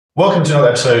Welcome to another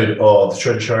episode of the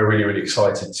Treasure Show. Really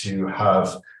excited to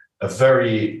have a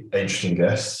very interesting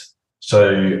guest.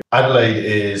 So Adelaide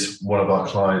is one of our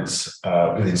clients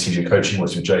within CJ Coaching,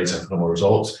 works with Jade to have phenomenal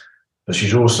results. But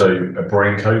she's also a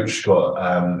brain coach. She's got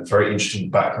a very interesting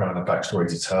background and backstory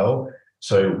to tell.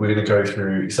 So we're going to go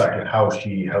through exactly how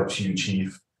she helps you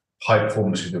achieve high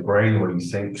performance with your brain, what do you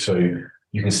think, so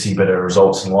you can see better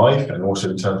results in life, and also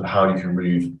in terms of how you can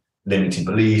remove limiting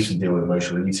beliefs and deal with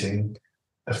emotional eating.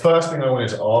 The first thing I wanted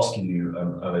to ask you,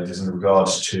 Adelaide, is in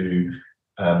regards to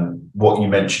what you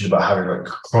mentioned about having like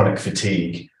chronic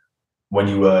fatigue when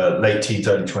you were late teens,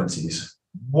 early 20s.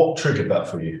 What triggered that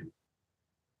for you?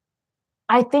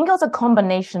 I think it was a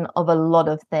combination of a lot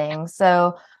of things.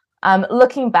 So,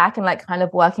 looking back and like kind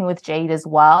of working with Jade as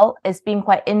well, it's been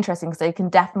quite interesting. So you can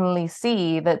definitely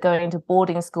see that going to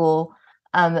boarding school,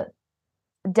 um,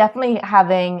 definitely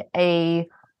having a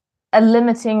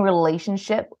limiting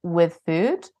relationship with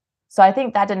food. So I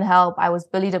think that didn't help. I was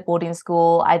bullied at boarding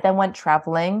school. I then went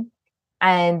traveling,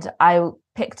 and I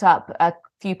picked up a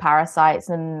few parasites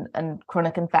and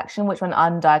chronic infection, which went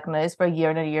undiagnosed for a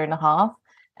year and a half,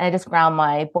 and it just ground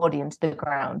my body into the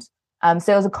ground.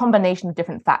 So it was a combination of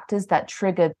different factors that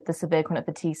triggered the severe chronic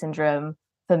fatigue syndrome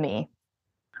for me.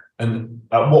 And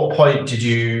at what point did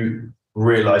you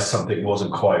realize something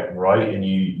wasn't quite right and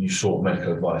you sought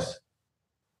medical advice?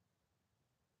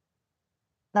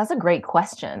 That's a great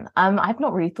question. I've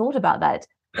not really thought about that.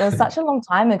 It was such a long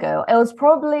time ago. It was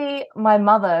probably my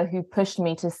mother who pushed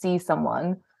me to see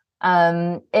someone.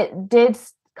 It did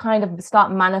kind of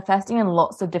start manifesting in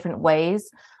lots of different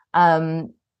ways.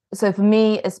 So for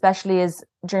me, especially as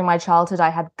during my childhood, I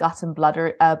had gut and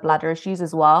bladder issues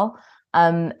as well.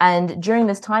 And during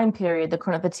this time period, the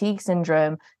chronic fatigue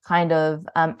syndrome kind of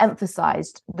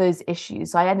emphasized those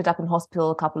issues. So I ended up in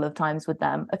hospital a couple of times with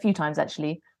them, a few times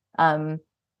actually.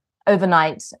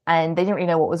 Overnight, and they didn't really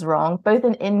know what was wrong, both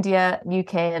in India,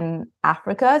 UK, and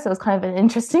Africa. So it was kind of an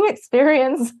interesting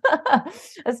experience,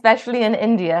 especially in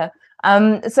India.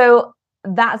 So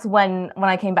that's when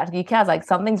I came back to the UK, I was like,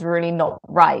 something's really not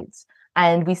right.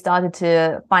 And we started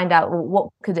to find out, well, what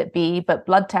could it be? But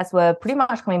blood tests were pretty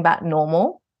much coming back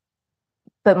normal,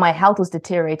 but my health was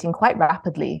deteriorating quite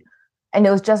rapidly. And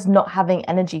it was just not having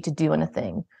energy to do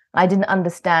anything. I didn't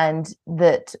understand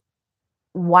that.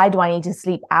 Why do I need to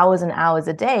sleep hours and hours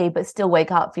a day, but still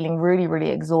wake up feeling really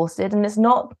exhausted? And it's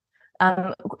not,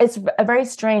 it's a very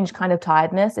strange kind of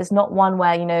tiredness. It's not one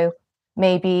where,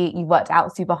 maybe you worked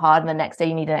out super hard and the next day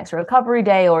you need an extra recovery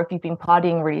day, or if you've been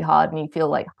partying really hard and you feel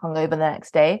like hungover the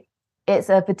next day. It's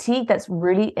a fatigue that's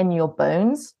really in your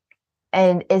bones.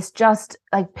 And it's just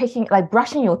like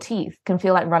brushing your teeth can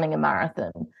feel like running a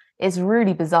marathon. It's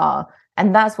really bizarre.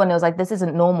 And that's when it was like, this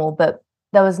isn't normal, but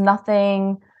there was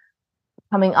nothing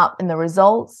coming up in the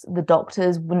results. The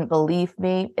doctors wouldn't believe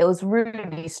me. It was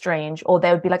really strange. Or they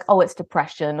would be like, oh, it's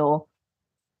depression, or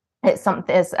it's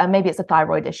something, maybe it's a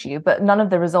thyroid issue, but none of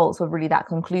the results were really that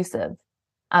conclusive.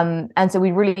 And so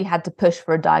we really had to push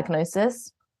for a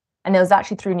diagnosis. And it was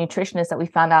actually through nutritionists that we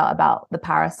found out about the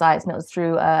parasites, and it was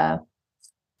through a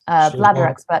bladder Sure.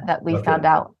 expert that we Okay. found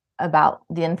out about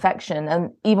the infection.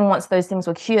 And even once those things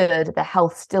were cured, the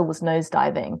health still was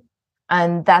nosediving.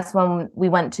 And that's when we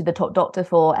went to the top doctor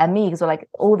for ME, because we're like,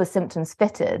 all the symptoms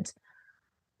fitted.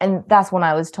 And that's when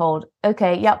I was told,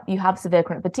 okay, yep, you have severe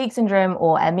chronic fatigue syndrome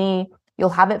or ME. You'll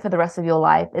have it for the rest of your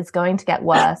life. It's going to get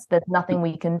worse. There's nothing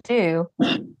we can do.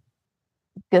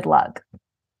 Good luck.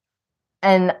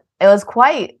 And it was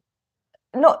quite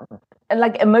not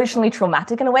like emotionally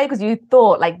traumatic in a way, because you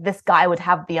thought like this guy would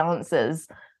have the answers,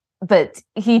 but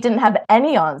he didn't have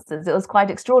any answers. It was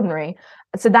quite extraordinary.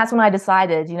 So that's when I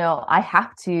decided, I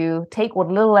have to take what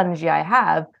little energy I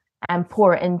have and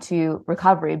pour it into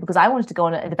recovery, because I wanted to go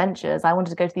on adventures. I wanted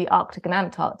to go to the Arctic and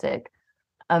Antarctic.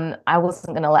 I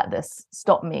wasn't going to let this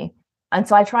stop me. And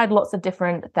so I tried lots of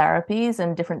different therapies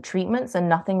and different treatments, and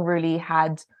nothing really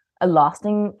had a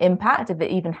lasting impact, if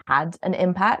it even had an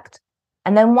impact.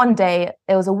 And then one day,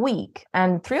 it was a week,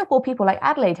 and 3 or 4 people were like,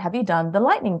 Adelaide, have you done the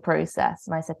lightning process?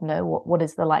 And I said, no, what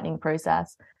is the lightning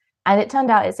process? And it turned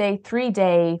out it's a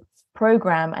 3-day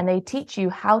program, and they teach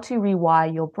you how to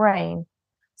rewire your brain.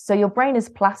 So your brain is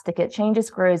plastic. It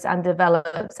changes, grows, and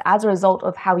develops as a result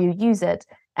of how you use it.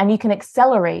 And you can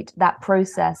accelerate that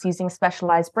process using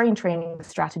specialized brain training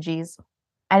strategies.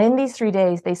 And in these 3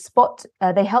 days, they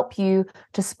help you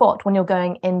to spot when you're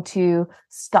going into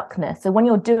stuckness. So when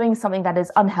you're doing something that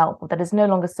is unhelpful, that is no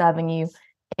longer serving you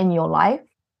in your life,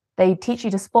 they teach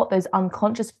you to spot those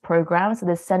unconscious programs that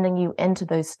are sending you into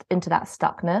that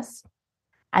stuckness.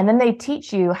 And then they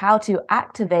teach you how to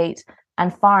activate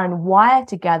and fire and wire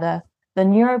together the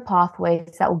neural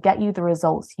pathways that will get you the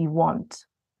results you want.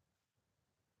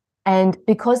 And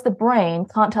because the brain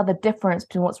can't tell the difference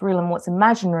between what's real and what's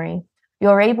imaginary,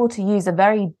 you're able to use a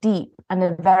very deep and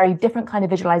a very different kind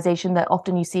of visualization that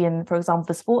often you see in, for example,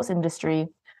 the sports industry,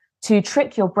 to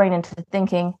trick your brain into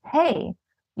thinking, hey,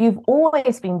 you've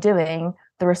always been doing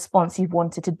the response you've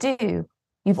wanted to do.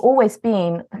 You've always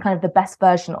been kind of the best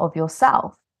version of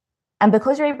yourself. And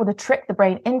because you're able to trick the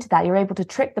brain into that, you're able to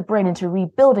trick the brain into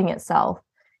rebuilding itself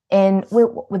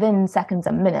within seconds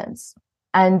and minutes.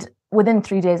 And within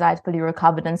 3 days, I had fully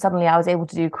recovered, and suddenly I was able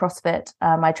to do CrossFit.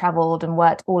 I traveled and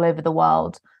worked all over the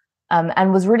world,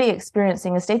 and was really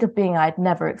experiencing a state of being I'd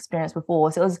never experienced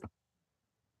before. So it was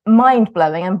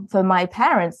mind-blowing. And for my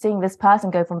parents, seeing this person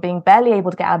go from being barely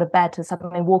able to get out of bed to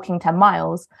suddenly walking 10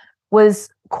 miles was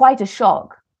quite a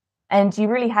shock. And you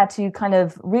really had to kind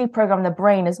of reprogram the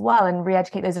brain as well and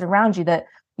re-educate those around you that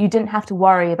you didn't have to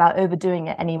worry about overdoing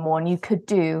it anymore, and you could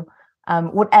do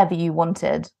whatever you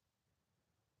wanted.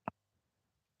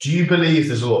 Do you believe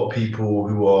there's a lot of people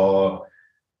who are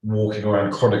walking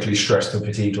around chronically stressed and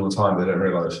fatigued all the time they don't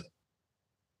realize?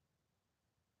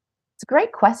 It's a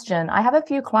great question. I have a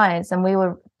few clients, and we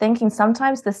were thinking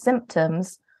sometimes the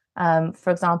symptoms, for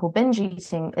example, binge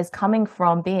eating, is coming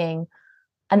from being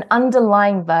an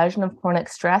underlying version of chronic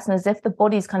stress, and as if the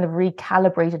body's kind of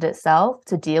recalibrated itself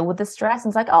to deal with the stress.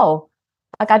 And it's like, oh,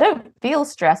 like I don't feel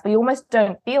stress, but you almost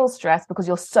don't feel stress because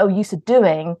you're so used to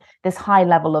doing this high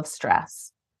level of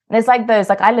stress. And it's like those,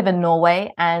 like I live in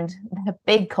Norway, and they're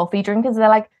big coffee drinkers. They're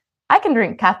like, I can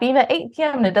drink caffeine at 8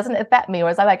 p.m. and it doesn't affect me.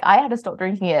 Whereas I had to stop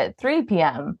drinking it at 3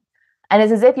 p.m. And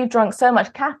it's as if you've drunk so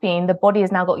much caffeine, the body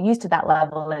has now got used to that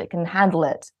level and it can handle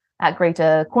it at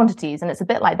greater quantities. And it's a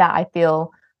bit like that, I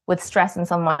feel, with stress in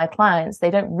some of my clients.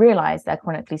 They don't realize they're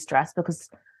chronically stressed because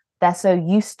they're so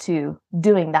used to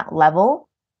doing that level.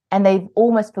 And they've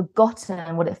almost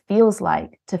forgotten what it feels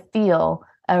like to feel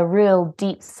a real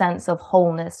deep sense of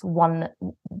wholeness,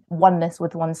 oneness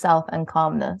with oneself and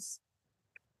calmness.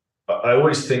 I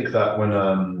always think that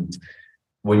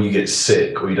when you get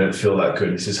sick or you don't feel that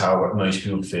good, this is how most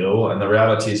people feel. And the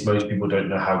reality is most people don't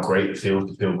know how great it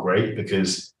feels to feel great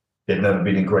because they've never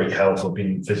been in great health or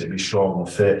been physically strong or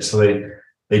fit. So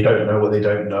they don't know what they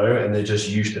don't know, and they're just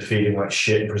used to feeling like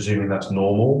shit and presuming that's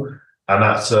normal. And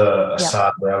that's a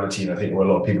sad reality. And I think where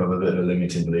a lot of people have a bit of a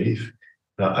limiting belief.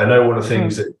 Now, I know one of the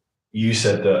things that you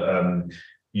said that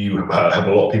you have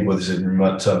a lot of people with this in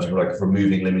terms of like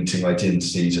removing limiting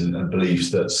identities and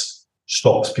beliefs that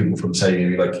stops people from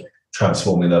saying like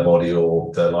transforming their body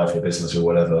or their life or business or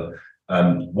whatever.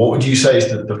 What would you say is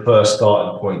the first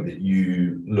starting point that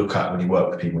you look at when you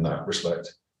work with people in that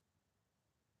respect?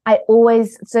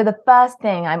 So the first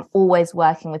thing I'm always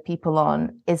working with people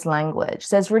on is language.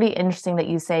 So it's really interesting that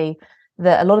you say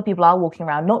that a lot of people are walking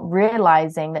around not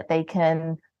realizing that they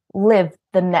can live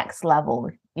the next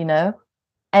level, you know?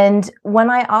 And when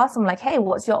I ask them, like, hey,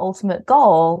 what's your ultimate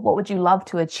goal? What would you love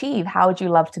to achieve? How would you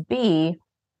love to be?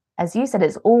 As you said,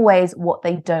 it's always what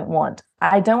they don't want.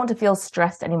 I don't want to feel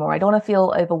stressed anymore. I don't want to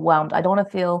feel overwhelmed. I don't want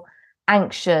to feel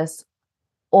anxious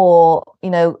or,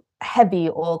 heavy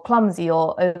or clumsy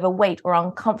or overweight or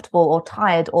uncomfortable or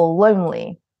tired or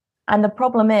lonely. And the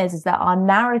problem is that our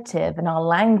narrative and our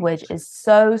language is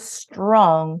so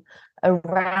strong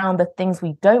around the things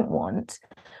we don't want,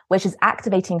 which is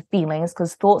activating feelings,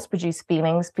 because thoughts produce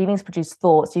feelings, feelings produce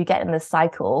thoughts. You get in this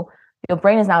cycle. Your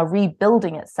brain is now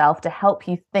rebuilding itself to help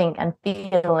you think and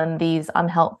feel in these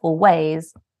unhelpful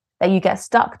ways that you get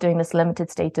stuck doing this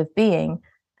limited state of being.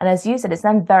 And as you said, it's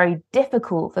then very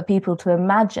difficult for people to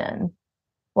imagine,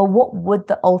 well, what would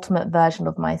the ultimate version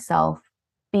of myself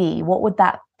be? What would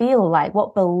that feel like?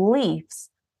 What beliefs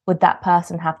would that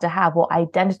person have to have? What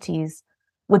identities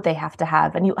would they have to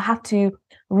have? And you have to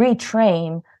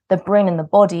retrain the brain and the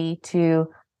body to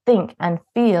think and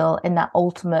feel in that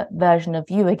ultimate version of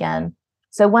you again.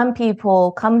 So when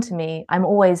people come to me, I'm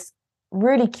always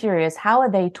really curious, how are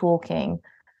they talking?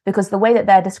 Because the way that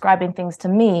they're describing things to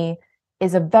me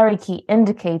is a very key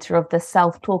indicator of the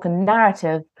self-talk and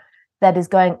narrative that is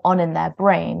going on in their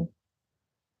brain.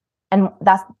 And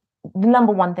that's the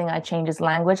number one thing I change is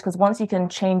language, because once you can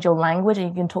change your language and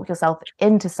you can talk yourself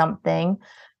into something,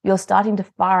 you're starting to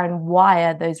fire and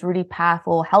wire those really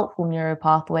powerful, helpful neural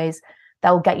pathways that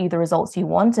will get you the results you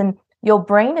want. And your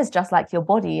brain is just like your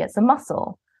body, it's a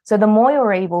muscle. So the more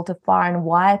you're able to fire and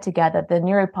wire together the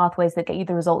neural pathways that get you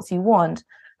the results you want,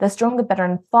 the stronger, better,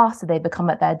 and faster they become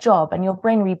at their job. And your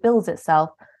brain rebuilds itself,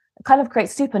 kind of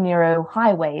creates super neuro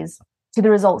highways to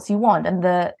the results you want.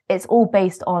 And it's all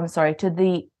based on, to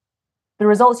the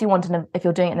results you want if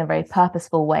you're doing it in a very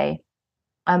purposeful way.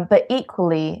 But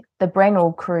equally, the brain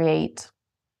will create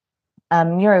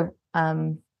neuro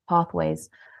pathways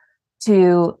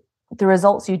to the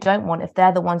results you don't want if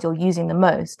they're the ones you're using the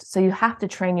most. So you have to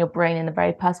train your brain in a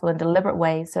very purposeful and deliberate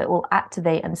way so it will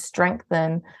activate and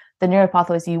strengthen the neural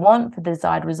pathways you want for the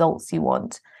desired results you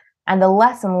want. And the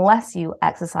less and less you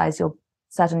exercise your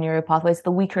certain neural pathways,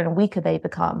 the weaker and weaker they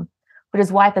become, which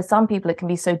is why for some people it can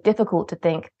be so difficult to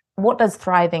think, what does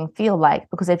thriving feel like?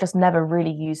 Because they've just never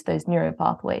really used those neural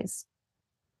pathways.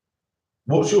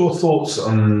 What's your thoughts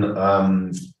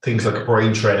on things like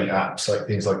brain training apps, like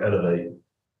things like Elevate?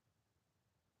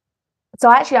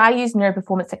 So actually, I use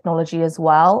neuroperformance technology as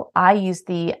well. I use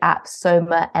the app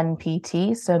Soma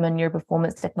NPT, Soma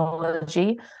Neuroperformance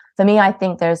Technology. For me, I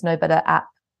think there's no better app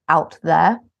out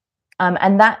there.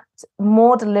 And that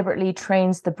more deliberately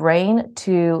trains the brain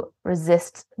to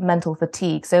resist mental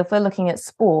fatigue. So if we're looking at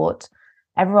sport,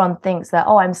 everyone thinks that,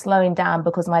 oh, I'm slowing down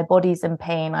because my body's in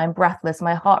pain, I'm breathless,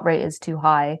 my heart rate is too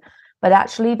high. But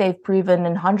actually, they've proven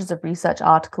in hundreds of research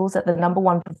articles that the number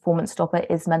one performance stopper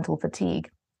is mental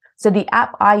fatigue. So the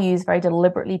app I use very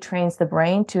deliberately trains the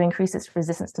brain to increase its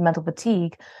resistance to mental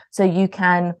fatigue so you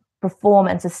can perform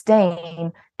and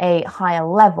sustain a higher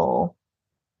level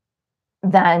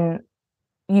than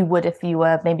you would if you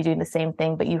were maybe doing the same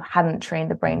thing, but you hadn't trained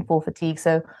the brain for fatigue.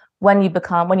 So when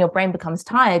your brain becomes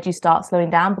tired, you start slowing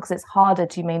down because it's harder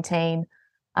to maintain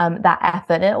that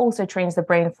effort. And it also trains the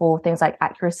brain for things like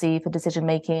accuracy, for decision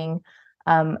making,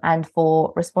 and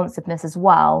for responsiveness as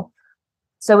well.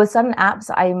 So with certain apps,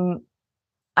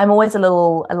 I'm always a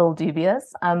little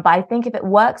dubious. But I think if it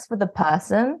works for the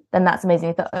person, then that's amazing.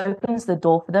 If it opens the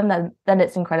door for them, then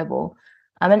it's incredible.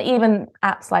 And even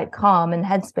apps like Calm and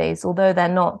Headspace, although they're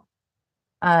not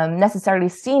necessarily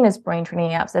seen as brain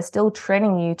training apps, they're still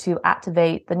training you to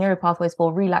activate the neural pathways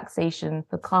for relaxation,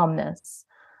 for calmness.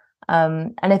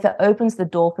 And if it opens the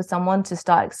door for someone to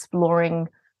start exploring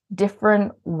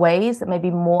different ways that may be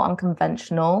more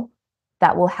unconventional,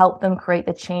 that will help them create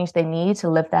the change they need to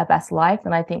live their best life,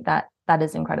 and I think that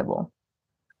is incredible.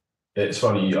 It's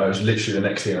funny, I was literally, the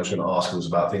next thing I was going to ask was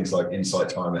about things like Insight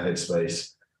Time and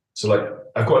Headspace. So like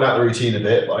I've gotten out of the routine a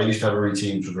bit, but I used to have a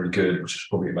routine which was really good, which is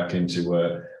probably back into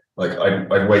where like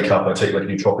I'd wake up, I'd take like a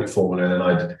nootropic formula, and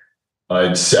then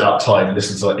I'd sit out time and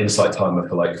listen to like Insight Timer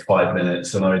for like 5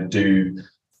 minutes, and I'd do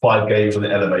 5 games on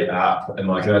the Elevate app, and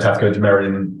like then I'd have to go to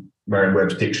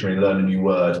Merriam-Webster's dictionary and learn a new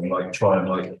word, and like try and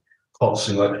like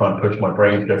constantly like try and push my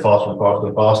brain to go faster and faster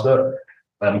and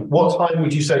faster. What time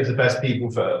would you say is the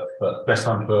best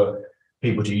time for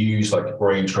people to use like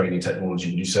brain training technology?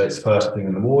 Would you say it's first thing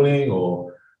in the morning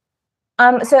or?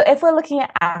 So if we're looking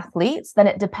at athletes, then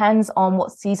it depends on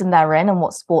what season they're in and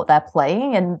what sport they're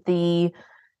playing and the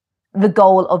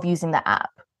goal of using the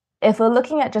app. If we're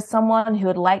looking at just someone who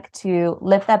would like to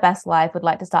live their best life, would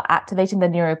like to start activating the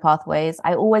neural pathways,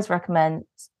 I always recommend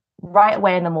right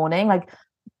away in the morning, like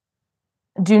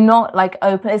do not like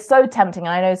open. It's so tempting,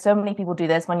 and I know so many people do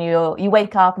this when you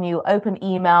wake up and you open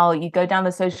email, you go down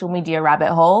the social media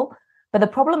rabbit hole. But the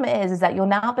problem is that you're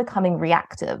now becoming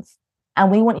reactive,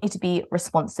 and we want you to be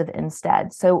responsive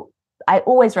instead. So I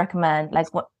always recommend, like,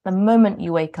 the moment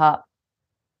you wake up,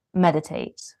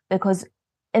 meditate, because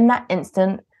in that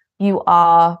instant you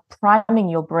are priming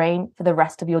your brain for the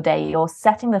rest of your day. You're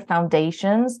setting the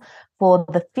foundations for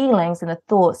the feelings and the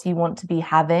thoughts you want to be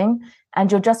having.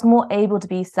 And you're just more able to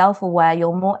be self-aware.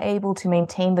 You're more able to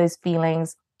maintain those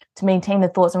feelings, to maintain the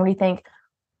thoughts and really think.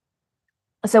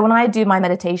 So when I do my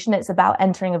meditation, it's about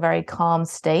entering a very calm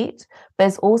state, but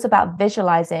it's also about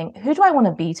visualizing, who do I want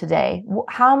to be today?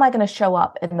 How am I going to show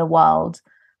up in the world?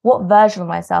 What version of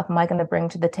myself am I going to bring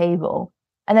to the table?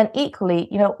 And then equally,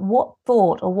 what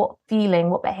thought or what feeling,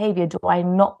 what behavior do I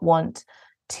not want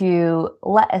to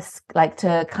let us like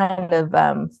to kind of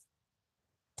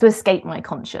to escape my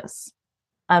conscious?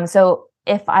 So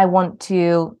if I want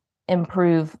to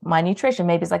improve my nutrition,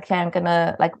 maybe it's like, okay, I'm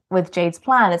gonna, like with Jade's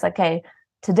plan, it's like, okay,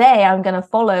 today I'm gonna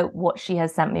follow what she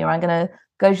has sent me, or I'm gonna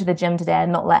go to the gym today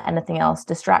and not let anything else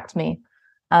distract me.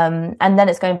 And then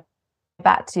it's going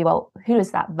back to, well, who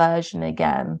is that version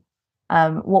again?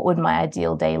 What would my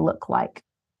ideal day look like?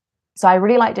 So I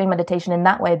really like doing meditation in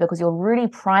that way, because you're really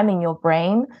priming your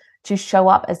brain to show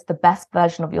up as the best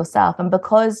version of yourself. And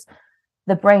because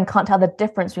the brain can't tell the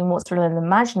difference between what's real and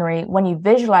imaginary, when you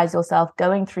visualize yourself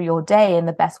going through your day in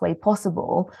the best way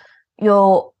possible,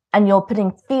 you're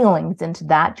putting feelings into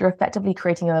that, you're effectively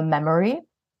creating a memory,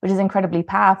 which is incredibly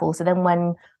powerful. So then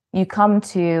when you come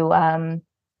to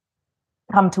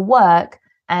work,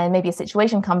 and maybe a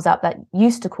situation comes up that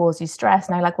used to cause you stress,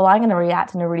 and you're like, well, I'm going to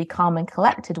react in a really calm and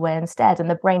collected way instead. And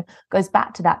the brain goes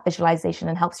back to that visualization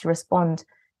and helps you respond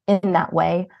in that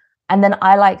way. And then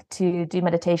I like to do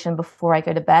meditation before I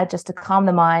go to bed, just to calm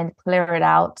the mind, clear it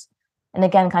out, and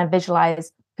again, kind of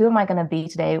visualize, who am I going to be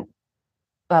today?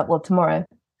 Well, tomorrow.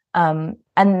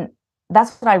 And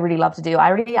that's what I really love to do. I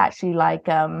really actually like,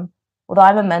 although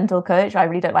I'm a mental coach, I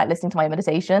really don't like listening to my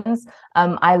meditations.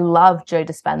 I love Joe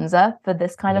Dispenza for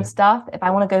this kind of stuff. If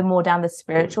I want to go more down the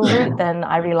spiritual route, then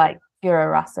I really like Pura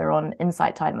Rasa on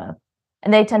Insight Timer.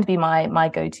 And they tend to be my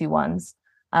go-to ones.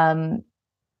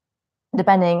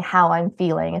 Depending how I'm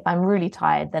feeling. If I'm really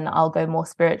tired, then I'll go more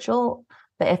spiritual.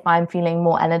 But if I'm feeling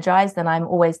more energized, then I'm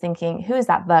always thinking, who is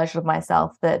that version of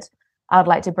myself that I would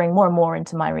like to bring more and more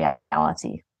into my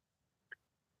reality?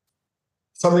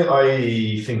 Something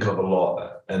I think of a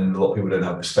lot, and a lot of people don't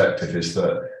have perspective, is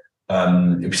that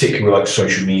in particular like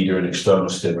social media and external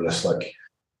stimulus, like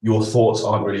your thoughts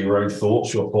aren't really your own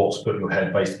thoughts. Your thoughts put in your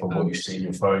head based upon what you see in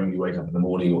your phone, you wake up in the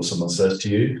morning, what someone says to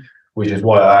you, which is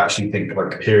why I actually think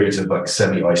like periods of like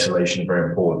semi-isolation are very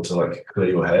important to like clear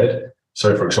your head.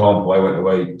 So for example, I went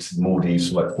away to the Maldives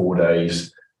for like 4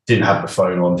 days, didn't have the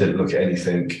phone on, didn't look at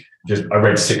anything. Just I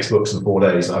read 6 books in 4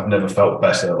 days. And I've never felt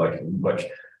better,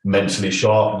 like mentally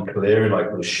sharp and clear, and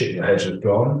like all the shit in your head just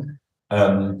gone.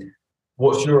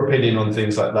 What's your opinion on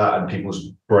things like that and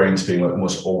people's brains being like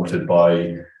almost altered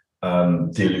by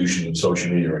the illusion of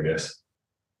social media, I guess?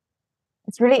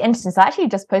 It's really interesting. So I actually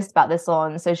just posted about this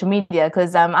on social media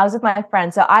because I was with my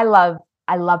friend. So I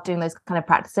love doing those kind of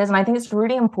practices. And I think it's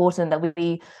really important that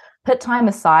we put time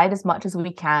aside as much as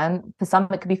we can. For some,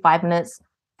 it could be 5 minutes.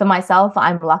 For myself,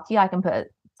 I'm lucky. I can put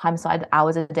time aside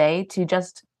hours a day to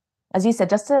just, as you said,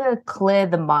 just to clear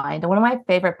the mind. And one of my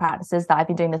favorite practices that I've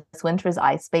been doing this winter is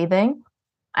ice bathing.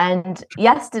 And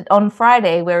on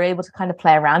Friday, we were able to kind of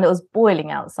play around. It was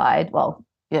boiling outside. Well,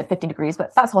 15 degrees,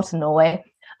 but that's hot in Norway.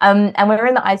 And we were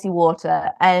in the icy water,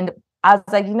 and I was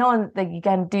like, you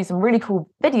can do some really cool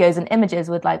videos and images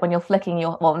with like when you're flicking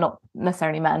well, not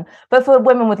necessarily men, but for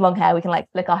women with long hair, we can like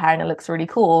flick our hair and it looks really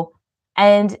cool.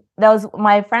 And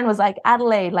my friend was like,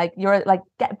 Adelaide, like you're like,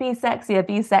 be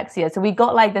sexier. So we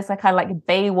got like this kind of like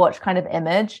Baywatch kind of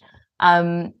image.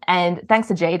 And thanks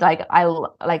to Jade,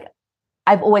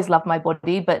 I've always loved my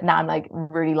body, but now I'm like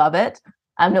really love it.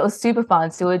 And it was super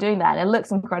fun. So we're doing that and it looks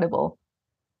incredible.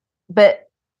 But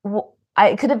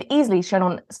I could have easily shown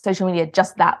on social media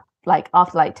just that, like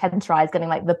after like 10 tries, getting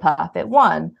like the perfect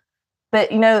one. But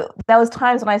there was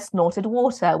times when I snorted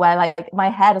water where like my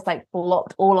hair just like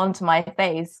flopped all onto my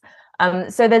face.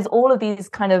 So there's all of these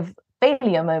kind of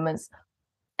failure moments,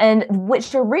 and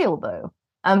which are real though.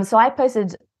 So I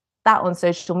posted that on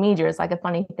social media as like a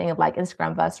funny thing of like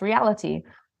Instagram versus reality.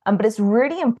 But it's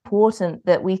really important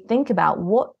that we think about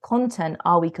what content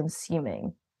are we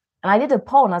consuming. And I did a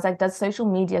poll and I was like, does social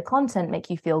media content make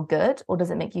you feel good, or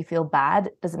does it make you feel bad?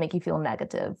 Does it make you feel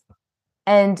negative?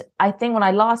 And I think when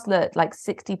I last looked, like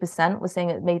 60% was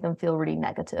saying it made them feel really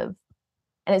negative.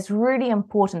 And it's really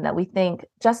important that we think,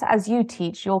 just as you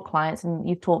teach your clients and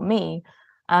you've taught me,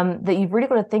 that you've really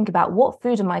got to think about what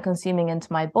food am I consuming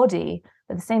into my body?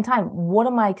 At the same time, what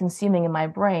am I consuming in my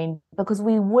brain? Because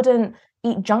we wouldn't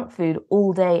eat junk food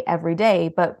all day, every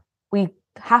day, but we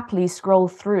happily scroll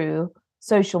through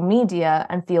social media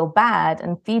and feel bad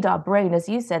and feed our brain, as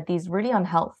you said, these really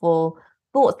unhelpful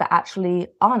thoughts that actually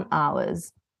aren't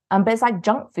ours. But it's like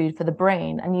junk food for the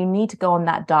brain, and you need to go on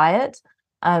that diet,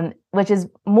 which is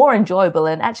more enjoyable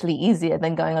and actually easier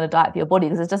than going on a diet for your body,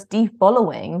 because it's just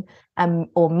defollowing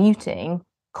or muting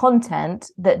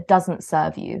content that doesn't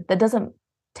serve you, that doesn't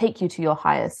take you to your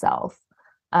higher self,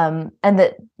 and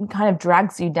that kind of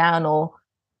drags you down or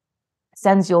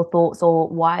sends your thoughts or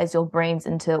wires your brains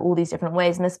into all these different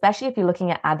ways. And especially if you're looking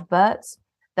at adverts,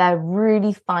 they're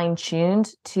really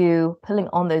fine-tuned to pulling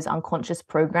on those unconscious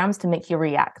programs to make you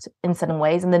react in certain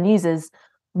ways. And the news is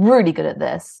really good at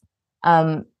this,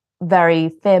 very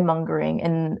fear-mongering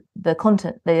in the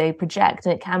content they project.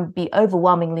 And it can be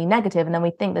overwhelmingly negative. And then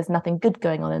we think there's nothing good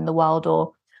going on in the world,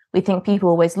 or we think people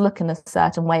always look in a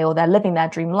certain way, or they're living their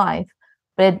dream life.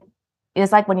 But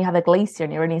it's like when you have a glacier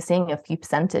and you're only seeing a few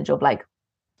percentage of like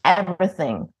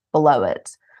everything below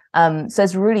it. So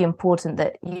it's really important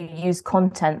that you use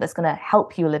content that's going to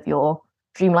help you live your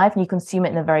dream life, and you consume it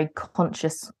in a very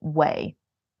conscious way.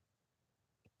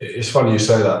 It's funny you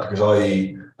say that, because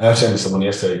I was saying to someone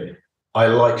yesterday, I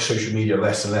like social media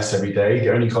less and less every day.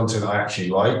 The only content I actually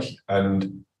like,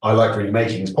 and I like really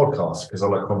making, is podcasts, because I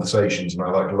like conversations and I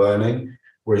like learning.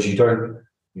 Whereas you don't,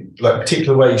 like,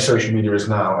 particular way social media is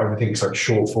now, everything's like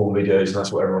short form videos, and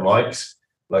that's what everyone likes.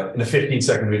 Like in a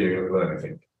 15-second video, you're not going to learn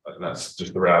anything. Like, that's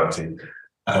just the reality.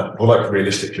 Or like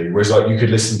realistically, whereas like you could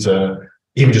listen to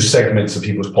even just segments of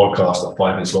people's podcasts that are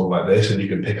 5 minutes long like this, and you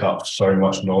can pick up so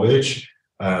much knowledge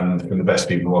from the best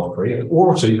people who are free.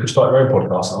 Or also you could start your own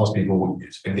podcast and ask people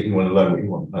anything you want to learn what you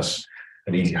want. That's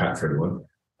an easy hack for everyone.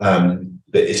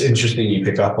 But it's interesting you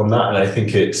pick up on that. And I don't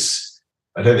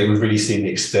think we've really seen the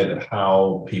extent of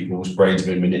how people's brains have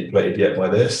been manipulated yet by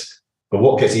this. But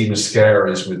what gets even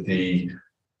scarier is with the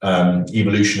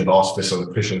evolution of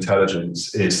artificial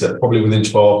intelligence is that probably within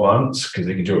 12 months, because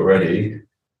they can do it already,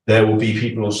 there will be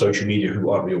people on social media who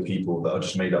aren't real people that are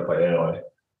just made up by AI.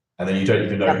 And then you don't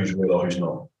even know who's real or who's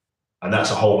not. And that's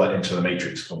a whole like into the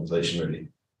matrix conversation, really.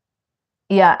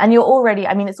 Yeah, and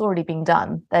it's already being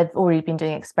done. They've already been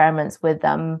doing experiments with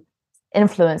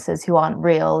influencers who aren't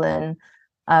real, and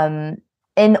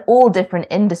in all different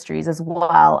industries as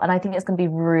well. And I think it's going to be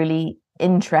really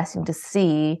interesting to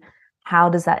see how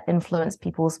does that influence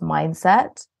people's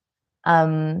mindset,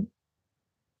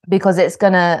 because it's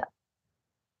probably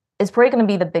going to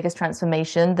be the biggest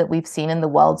transformation that we've seen in the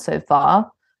world so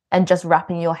far. And just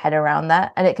wrapping your head around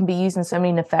that. And it can be used in so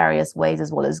many nefarious ways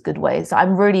as well as good ways. So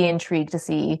I'm really intrigued to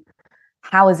see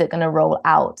how is it going to roll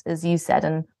out, as you said,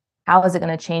 and how is it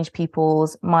going to change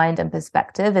people's mind and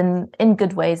perspective in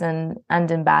good ways and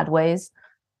in bad ways.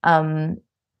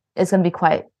 It's going to be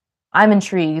I'm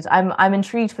intrigued. I'm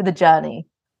intrigued for the journey.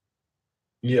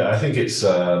 Yeah, I think it's it's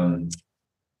a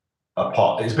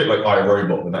bit like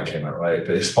iRobot when that came out, right?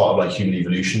 But it's part of like human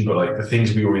evolution. But like the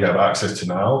things we already have access to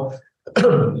now,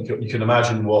 you can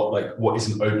imagine what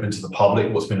isn't open to the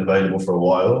public, what's been available for a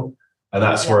while, and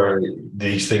that's where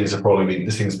these things have probably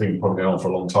been going on for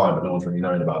a long time, but no one's really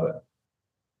known about it.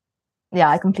 Yeah,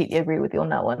 I completely agree with you on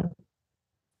that one.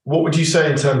 What would you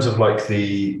say in terms of like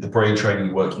the brain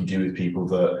training work you do with people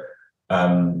that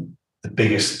the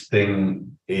biggest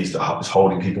thing is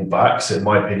holding people back? So in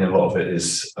my opinion, a lot of it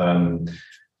is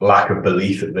lack of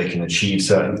belief that they can achieve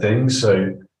certain things.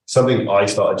 So something I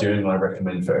started doing and I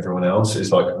recommend for everyone else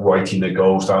is like writing their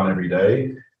goals down every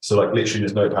day. So like literally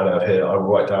this notepad out here, I will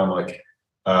write down like,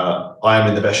 I am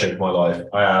in the best shape of my life.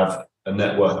 I have a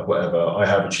net worth of whatever. I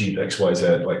have achieved X, Y,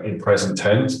 Z, like in present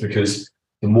tense, because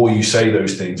the more you say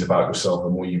those things about yourself, the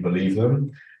more you believe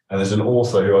them. And there's an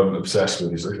author who I'm obsessed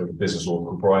with, he's like a business author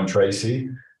called Brian Tracy.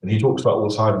 And he talks about all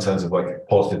the time in terms of like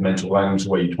positive mental language,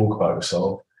 the way you talk about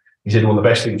yourself. He said one of the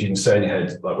best things you can say in your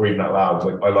head, like, or even out loud, is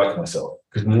like, I like myself.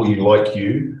 Because the more you like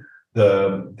you,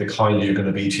 the kinder you're going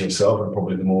to be to yourself, and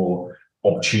probably the more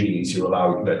opportunities you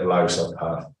allow yourself to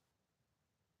have.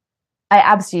 I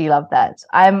absolutely love that.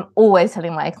 I'm always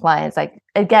telling my clients, like,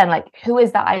 again, like, who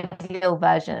is that ideal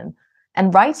version?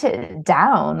 And write it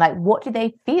down. Like, what do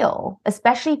they feel?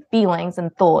 Especially feelings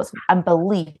and thoughts and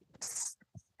beliefs.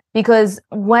 Because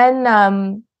when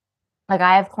like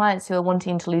I have clients who are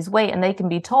wanting to lose weight, and they can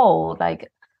be told,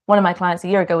 like one of my clients a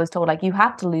year ago was told, like, you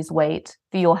have to lose weight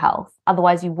for your health.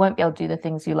 Otherwise you won't be able to do the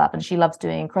things you love. And she loves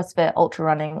doing CrossFit, ultra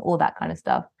running, all that kind of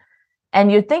stuff. And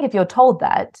you'd think if you're told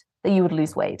that you would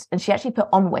lose weight. And she actually put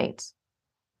on weight.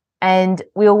 And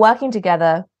we were working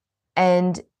together,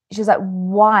 and she was like,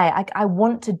 why? I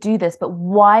want to do this, but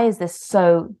why is this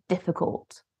so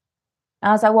difficult? And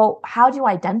I was like, well, how do you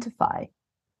identify?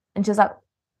 And she was like,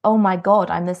 oh my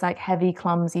God, I'm this like heavy,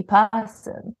 clumsy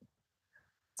person.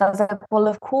 So I was like, well,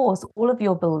 of course, all of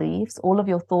your beliefs, all of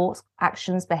your thoughts,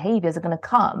 actions, behaviors are going to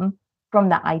come from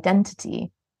that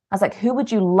identity. I was like, who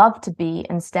would you love to be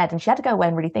instead? And she had to go away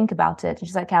and really think about it. And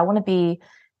she's like, okay, I want to be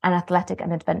an athletic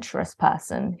and adventurous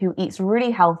person who eats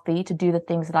really healthy to do the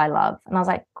things that I love. And I was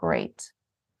like, great.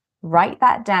 Write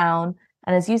that down.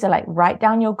 And as you said, like, write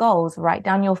down your goals, write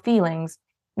down your feelings.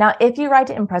 Now, if you write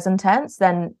it in present tense,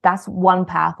 then that's one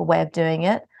powerful way of doing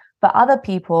it. But other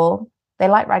people, they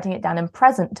like writing it down in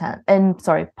past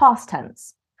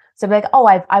tense. So be like, oh,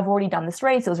 I've already done this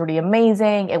race. It was really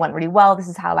amazing. It went really well. This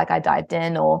is how like I dived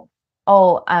in. Or,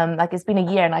 oh, like it's been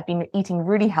a year and I've been eating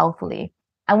really healthily.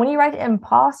 And when you write it in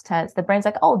past tense, the brain's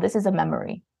like, oh, this is a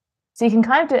memory. So you can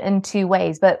kind of do it in two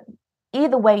ways, but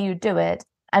either way you do it,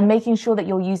 and making sure that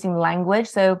you're using language.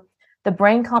 So the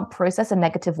brain can't process a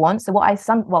negative once. So what I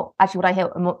hear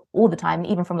all the time,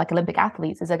 even from like Olympic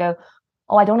athletes, is they go,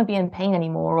 oh, I don't want to be in pain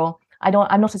anymore, or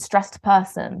I'm not a stressed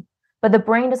person. But the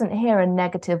brain doesn't hear a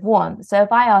negative once. So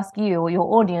if I ask you or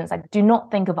your audience, like, do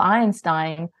not think of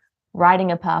Einstein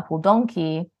riding a purple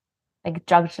donkey, like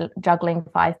juggling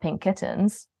 5 pink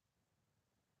kittens.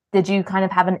 Did you kind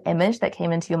of have an image that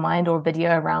came into your mind or a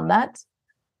video around that?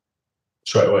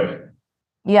 Straight away.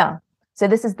 Yeah. So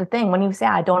this is the thing. When you say,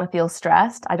 I don't want to feel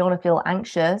stressed, I don't want to feel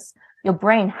anxious, your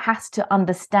brain has to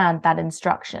understand that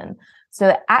instruction. So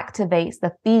it activates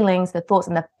the feelings, the thoughts,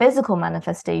 and the physical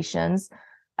manifestations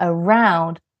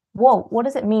around whoa, what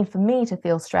does it mean for me to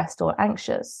feel stressed or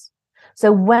anxious?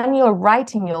 So when you're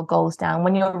writing your goals down,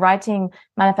 when you're writing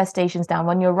manifestations down,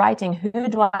 when you're writing who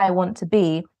do I want to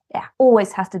be, it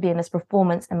always has to be in this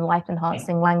performance and life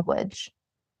enhancing language.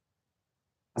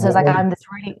 So it's like, I'm this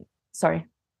really, sorry.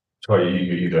 Sorry,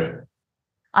 you go.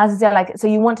 As I said, like, so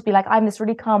you want to be like, I'm this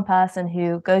really calm person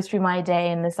who goes through my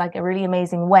day in this like a really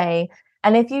amazing way.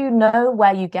 And if you know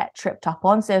where you get tripped up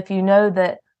on, so if you know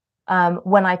that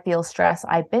when I feel stress,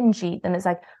 I binge eat, then it's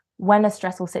like, when a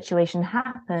stressful situation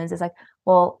happens, it's like,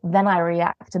 well, then I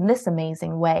react in this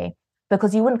amazing way.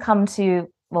 Because you wouldn't come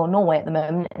to, well, Norway at the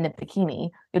moment in a bikini,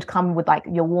 you'd come with like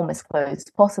your warmest clothes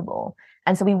possible.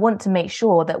 And so we want to make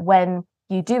sure that when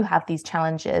you do have these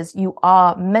challenges, you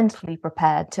are mentally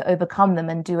prepared to overcome them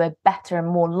and do a better and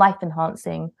more life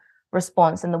enhancing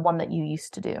response than the one that you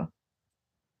used to do.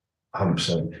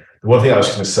 100%. The one thing I was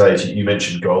going to say is you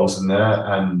mentioned goals in there,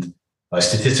 and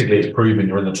statistically, it's proven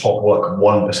you're in the top like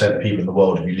 1% of people in the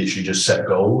world if you literally just set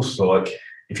goals. So, like,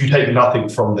 if you take nothing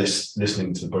from this,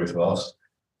 listening to both of us,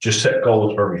 just set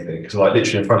goals for everything. Because, like,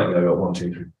 literally in front of me, I got 1,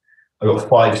 2, 3. I got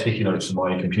 5 sticky notes on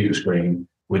my computer screen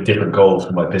with different goals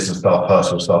for my business stuff,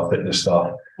 personal stuff, fitness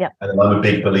stuff. Yeah. And then I'm a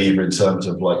big believer in terms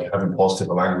of like having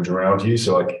positive language around you.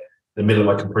 So, like, the middle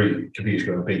of my computer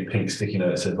screen, a big pink sticky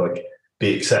note that says like, be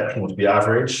exceptional to be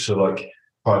average. So, like,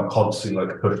 try and constantly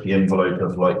like push the envelope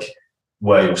of like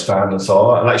where your standards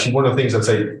are. And actually, one of the things I'd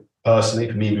say personally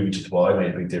for me moving to Dubai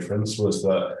made a big difference was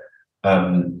that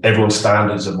everyone's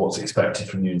standards of what's expected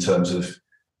from you in terms of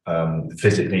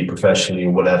physically, professionally,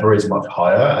 or whatever is much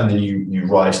higher, and then you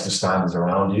rise to standards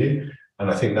around you. And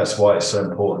I think that's why it's so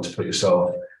important to put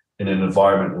yourself in an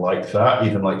environment like that.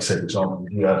 Even like, say, for example,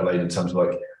 you Adelaide, in terms of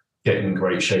like getting in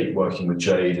great shape, working with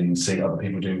Jade, and seeing other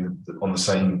people doing on the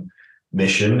same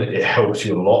mission, it helps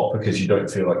you a lot because you don't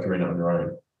feel like you're in it on your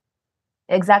own.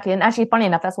 Exactly. And actually, funny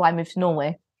enough, that's why I moved to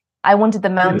Norway. I wanted the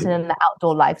mountain and the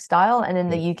outdoor lifestyle. And in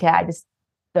the UK, I just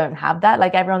don't have that.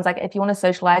 Like, everyone's like, if you want to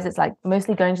socialize, it's like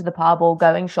mostly going to the pub or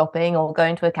going shopping or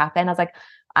going to a cafe. And I was like,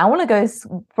 I want to go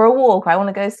for a walk, or I want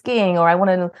to go skiing, or I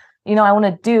want to, I want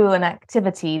to do an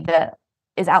activity that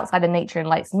is outside of nature and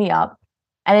lights me up.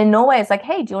 And in Norway, it's like,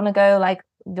 hey, do you want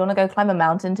to go climb a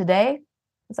mountain today?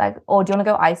 It's like, or do you want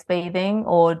to go ice bathing,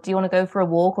 or do you want to go for a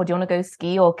walk, or do you want to go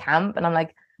ski or camp? And I'm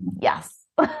like, yes.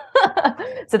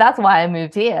 So that's why I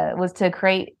moved here, was to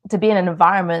be in an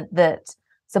environment that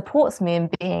supports me in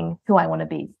being who I want to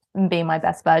be and being my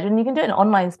best version. You can do it in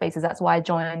online spaces. That's why I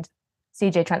joined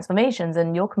CJ Transformations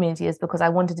and your community, is because I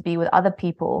wanted to be with other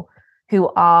people who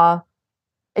are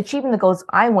achieving the goals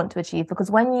I want to achieve.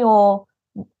 Because when you're,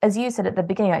 as you said at the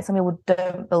beginning, like, some people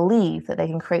don't believe that they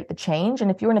can create the change. And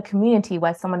if you're in a community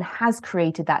where someone has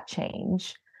created that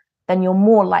change, then you're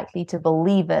more likely to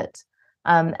believe it.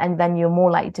 And then you're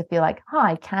more likely to feel like,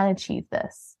 I can achieve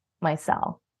this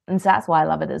myself. And so that's why I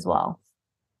love it as well.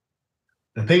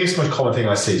 The biggest, most common thing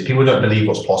I see is people don't believe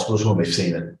what's possible when they've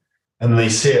seen it. And then they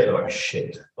see it, they're like,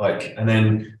 shit. Like, and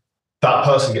then that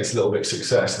person gets a little bit of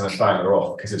success and then bang, they're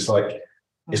off. Because it's like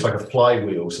a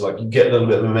flywheel. So, like, you get a little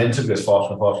bit of momentum, it goes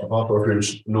faster and faster and faster. Or if you're in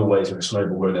Norway, it's like a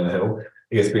snowball going in a hill,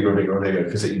 it gets bigger and bigger and bigger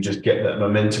because you just get that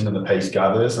momentum and the pace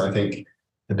gathers. And I think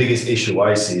the biggest issue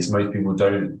I see is most people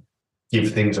don't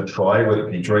give things a try, whether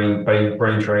it be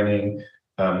brain training,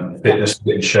 fitness,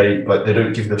 get in shape. Like, they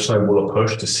don't give the snowball a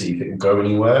push to see if it can go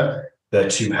anywhere. They're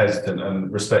too hesitant.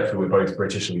 And respectfully, we're both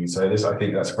British, and we can say this. I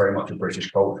think that's very much a British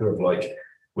culture of like,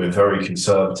 we're very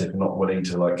conservative, not willing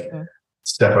to like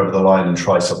step over the line and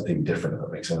try something different, if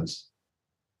that makes sense.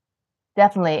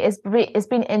 Definitely. It's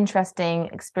been interesting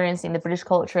experiencing the British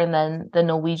culture and then the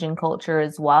Norwegian culture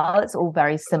as well. It's all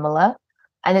very similar.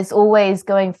 And it's always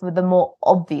going for the more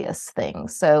obvious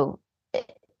things. So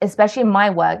especially in my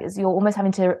work, is you're almost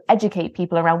having to educate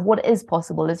people around what is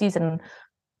possible, as you said, and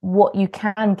what you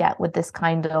can get with this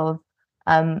kind of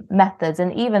methods.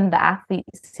 And even the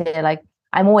athletes here, like,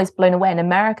 I'm always blown away. In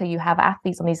America, you have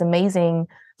athletes on these amazing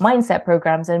mindset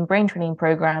programs and brain training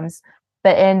programs.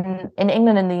 But in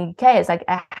England and the UK, it's like,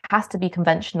 it has to be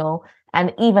conventional.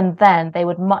 And even then, they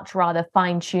would much rather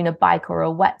fine tune a bike or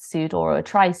a wetsuit or a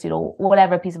tri-suit or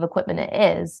whatever piece of equipment it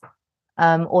is,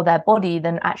 or their body,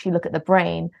 than actually look at the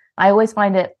brain. I always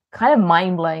find it kind of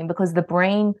mind blowing, because the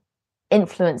brain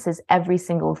influences every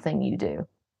single thing you do.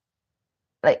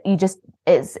 Like,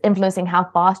 it's influencing how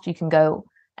fast you can go.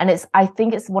 And I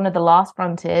think it's one of the last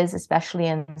frontiers, especially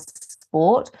in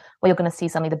sport, where you're going to see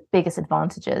suddenly the biggest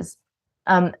advantages.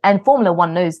 And Formula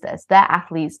One knows this. Their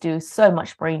athletes do so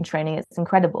much brain training. It's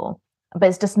incredible, but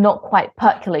it's just not quite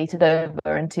percolated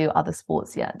over into other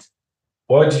sports yet.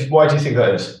 Why do you think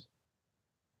that is?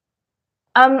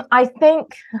 I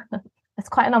think It's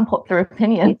quite an unpopular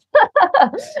opinion.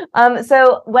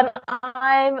 So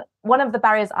one of the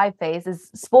barriers I face is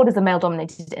sport is a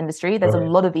male-dominated industry. There's a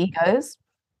lot of egos.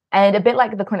 And a bit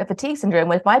like the chronic fatigue syndrome,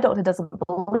 where if my doctor doesn't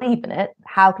believe in it,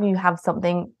 how can you have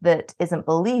something that isn't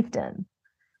believed in?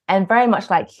 And very much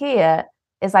like here,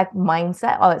 it's like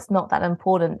mindset. Oh, it's not that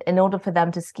important. In order for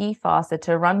them to ski faster,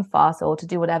 to run faster, or to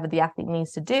do whatever the athlete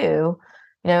needs to do,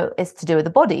 it's to do with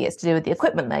the body. It's to do with the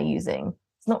equipment they're using.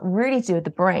 It's not really to do with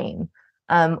the brain.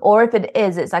 Or if it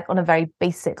is, it's like on a very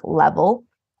basic level.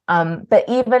 But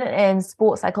even in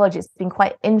sports psychology, it's been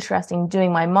quite interesting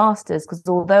doing my master's, because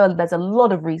although there's a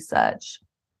lot of research,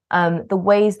 the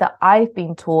ways that I've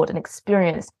been taught and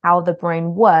experienced how the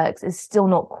brain works is still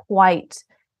not quite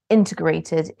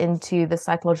integrated into the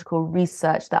psychological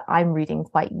research that I'm reading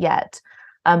quite yet.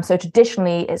 So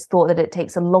traditionally, it's thought that it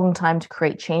takes a long time to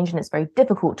create change, and it's very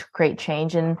difficult to create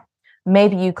change. And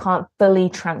maybe you can't fully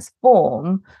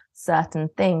transform certain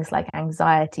things like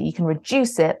anxiety. You can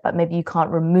reduce it, but maybe you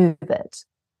can't remove it.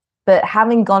 But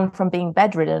having gone from being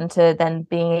bedridden to then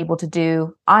being able to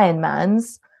do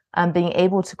Ironmans, and being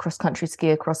able to cross-country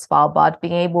ski across Svalbard,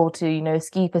 being able to,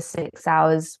 ski for 6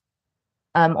 hours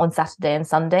on Saturday and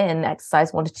Sunday, and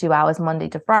exercise 1 to 2 hours Monday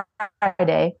to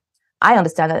Friday, I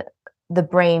understand that the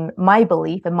brain, my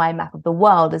belief and my map of the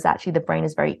world is actually the brain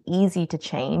is very easy to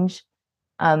change,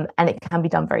 and it can be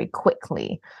done very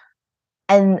quickly.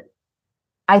 And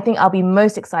I think I'll be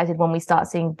most excited when we start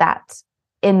seeing that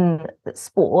in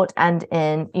sport and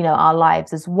in our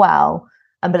lives as well.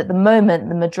 But at the moment,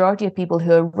 the majority of people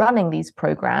who are running these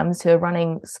programs, who are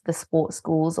running the sports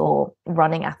schools or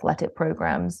running athletic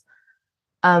programs,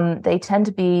 they tend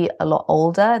to be a lot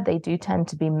older. They do tend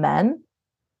to be men,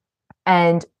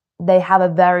 and they have a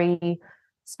very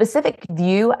specific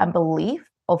view and belief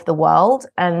of the world,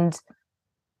 and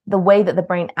the way that the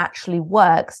brain actually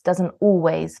works doesn't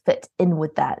always fit in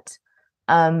with that.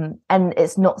 And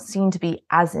it's not seen to be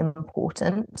as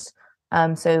important.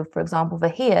 So, for example, for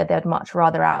here, they'd much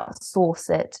rather outsource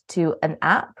it to an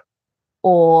app,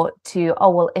 or to,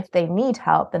 if they need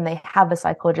help, then they have a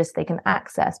psychologist they can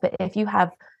access. But if you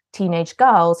have teenage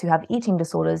girls who have eating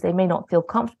disorders, they may not feel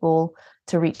comfortable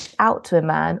to reach out to a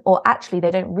man, or actually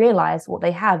they don't realize what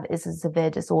they have is a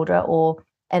severe disorder or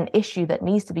an issue that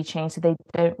needs to be changed, so they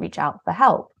don't reach out for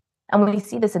help. And we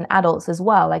see this in adults as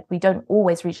well. Like, we don't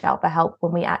always reach out for help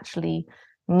when we actually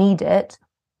need it.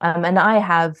 And I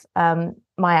have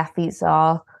my athletes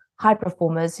are high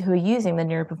performers who are using the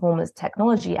Neuroperformance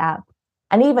Technology app.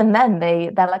 And even then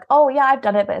they're like, oh yeah, I've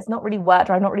done it, but it's not really worked,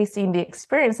 or I've not really seen the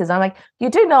experiences. I'm like, you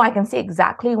do know I can see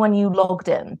exactly when you logged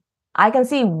in. I can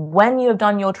see when you have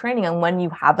done your training and when you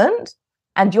haven't.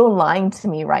 And you're lying to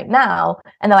me right now.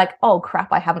 And they're like, oh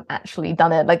crap, I haven't actually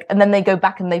done it. Like, and then they go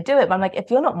back and they do it. But I'm like,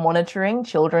 if you're not monitoring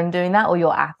children doing that, or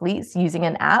your athletes using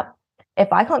an app,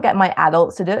 if I can't get my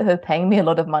adults to do it who are paying me a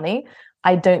lot of money,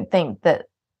 I don't think that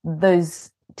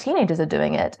those teenagers are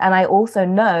doing it. And I also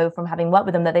know from having worked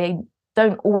with them that they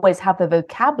don't always have the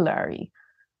vocabulary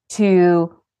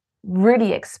to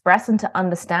really express and to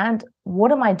understand,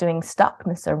 what am I doing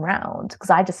stuckness around? Because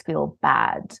I just feel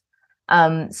bad.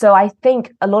 So I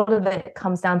think a lot of it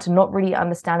comes down to not really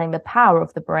understanding the power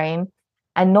of the brain,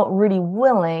 and not really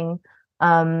willing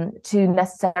to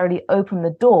necessarily open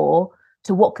the door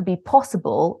to what could be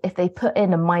possible if they put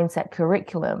in a mindset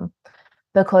curriculum.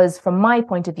 Because from my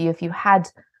point of view, if you had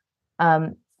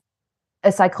a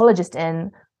psychologist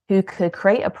in who could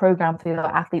create a program for your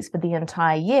athletes for the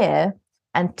entire year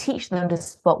and teach them to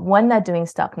spot when they're doing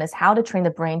stuckness, how to train the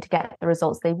brain to get the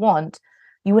results they want,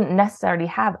 you wouldn't necessarily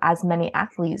have as many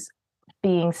athletes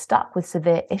being stuck with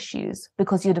severe issues,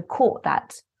 because you'd have caught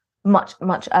that much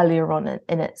earlier on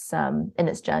in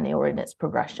its journey or in its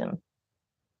progression.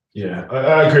 Yeah,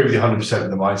 I agree with you 100% with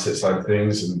the mindset side of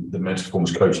things, and the mental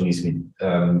performance coaching needs to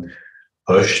be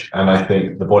pushed. And I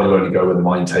think the body will only go where the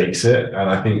mind takes it. And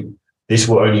I think this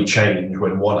will only change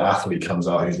when one athlete comes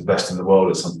out who's the best in the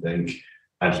world at something,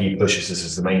 and he pushes this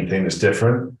as the main thing that's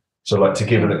different. So, like, to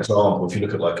give an example, if you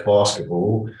look at like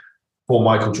basketball, for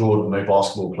Michael Jordan, no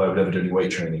basketball player would ever do any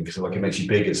weight training, because like it makes you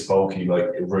big, it's bulky, like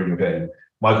it'll ruin your game.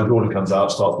 Michael Jordan comes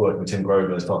out, starts working with Tim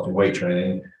Grover, starts doing weight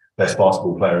training, best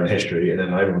basketball player in history, and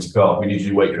then everyone's like, oh, we need to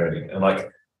do weight training. And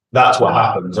like, that's what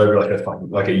happens over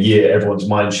like a year. Everyone's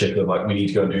mind shift of like, we need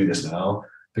to go and do this now,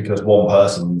 because one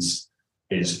person's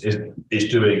is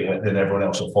doing it, then everyone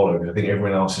else will follow. I think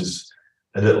everyone else is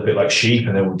a little bit like sheep,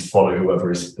 and they would follow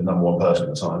whoever is the number one person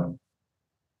at the time.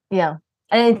 Yeah.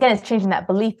 And again, it's changing that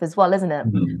belief as well, isn't it?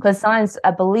 Because sometimes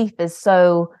a belief is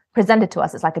so presented to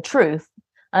us, it's like a truth.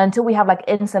 And until we have like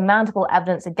insurmountable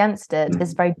evidence against it,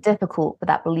 it's very difficult for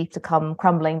that belief to come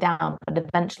crumbling down. But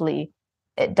eventually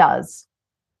It does.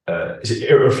 Is it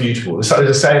irrefutable? There's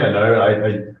a saying I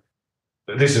know.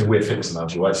 This is a weird fitness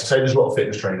analogy, right? So say there's a lot of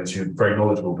fitness trainers who are very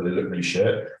knowledgeable, but they look really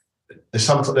shit. There's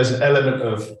an element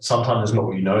of sometimes it's not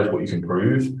what you know, it's what you can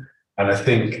prove. And I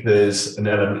think there's an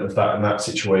element of that in that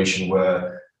situation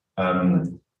where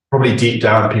probably deep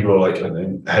down people are like, I don't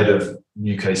know, head of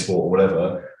UK sport or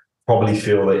whatever, probably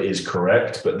feel that it is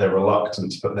correct, but they're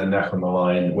reluctant to put their neck on the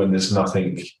line when there's no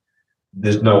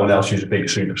one else who's a big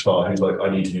superstar who's like, I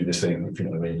need to do this thing, if you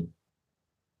know what I mean.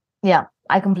 Yeah,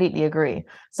 I completely agree.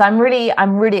 So I'm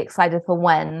really excited for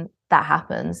when that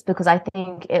happens, because I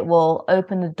think it will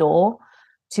open the door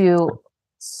to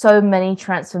so many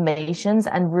transformations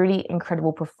and really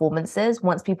incredible performances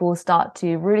once people start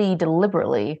to really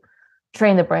deliberately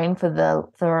train the brain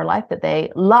for a life that they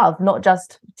love, not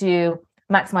just to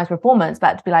maximize performance,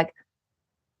 but to be like,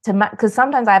 because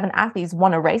sometimes I have an athlete who's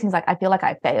won a race and he's like, I feel like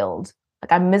I failed.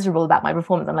 Like, I'm miserable about my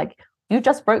performance. I'm like, you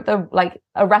just broke a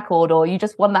record, or you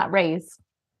just won that race.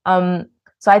 So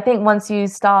I think once you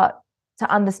start to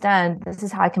understand this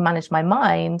is how I can manage my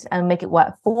mind and make it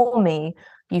work for me,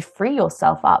 you free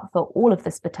yourself up for all of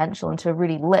this potential and to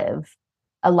really live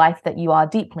a life that you are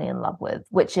deeply in love with,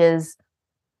 which is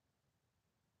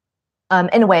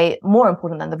in a way more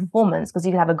important than the performance, because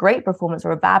you can have a great performance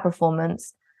or a bad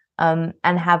performance and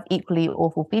have equally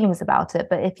awful feelings about it.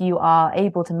 But if you are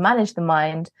able to manage the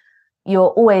mind,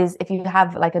 if you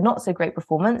have like a not so great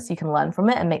performance, you can learn from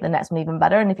it and make the next one even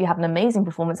better. And if you have an amazing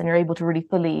performance, and you're able to really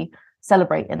fully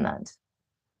celebrate in that.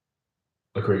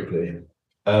 Agreed.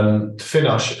 To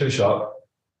finish up,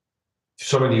 if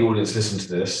someone in the audience listen to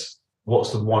this,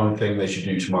 what's the one thing they should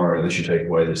do tomorrow, they should take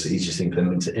away, that's the easiest thing for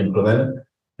them to implement,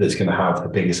 that's going to have the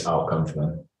biggest outcome for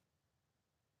them?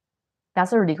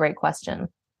 That's a really great question.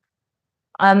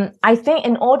 I think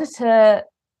in order to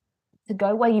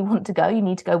go where you want to go, you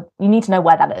need to know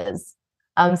where that is.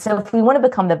 So if we want to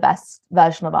become the best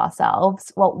version of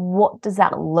ourselves, well, what does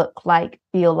that look like,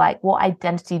 feel like? What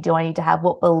identity do I need to have?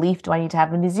 What belief do I need to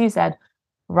have? And as you said,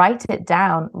 write it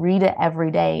down, read it every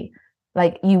day.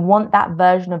 Like, you want that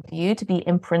version of you to be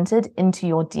imprinted into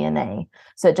your DNA.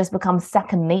 So it just becomes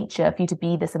second nature for you to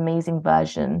be this amazing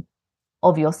version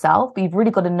of yourself. But you've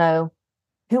really got to know,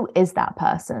 who is that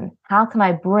person? How can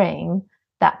I bring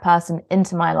that person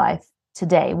into my life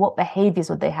today? What behaviors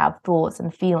would they have, thoughts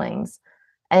and feelings?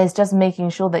 And it's just making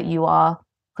sure that you are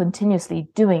continuously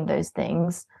doing those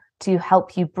things to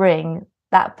help you bring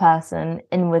that person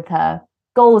in with her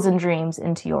goals and dreams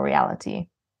into your reality.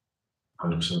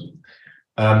 100%.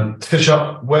 To finish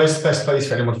up, where's the best place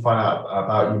for anyone to find out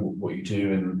about you, what you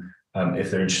do, and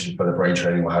if they're interested in further brain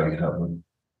training, or how you can help them?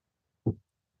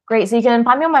 Great. So you can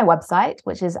find me on my website,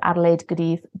 which is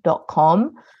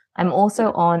adelaidegoodeve.com. I'm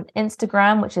also on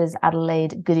Instagram, which is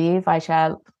Adelaide Goodeve. I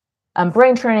share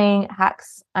brain training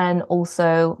hacks and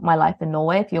also my life in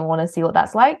Norway, if you want to see what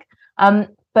that's like.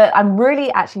 But I'm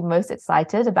really actually most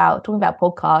excited about talking about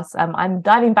podcasts. I'm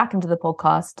diving back into the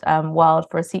podcast world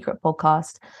for a secret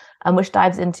podcast, which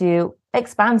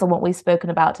expands on what we've spoken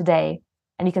about today.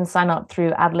 And you can sign up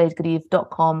through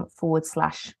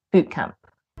adelaidegoodeve.com/bootcamp.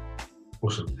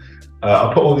 Awesome.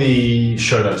 I'll put all the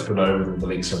show notes below with the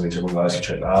links and everything, so everyone guys can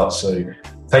check that out. So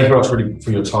thank you very much for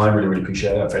your time. Really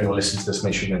appreciate it. For anyone listening to this,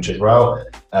 make sure you go and check her out.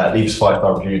 Leave us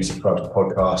 5-star review, subscribe to the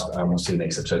podcast, and we'll see you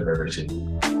next episode very, very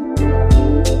soon.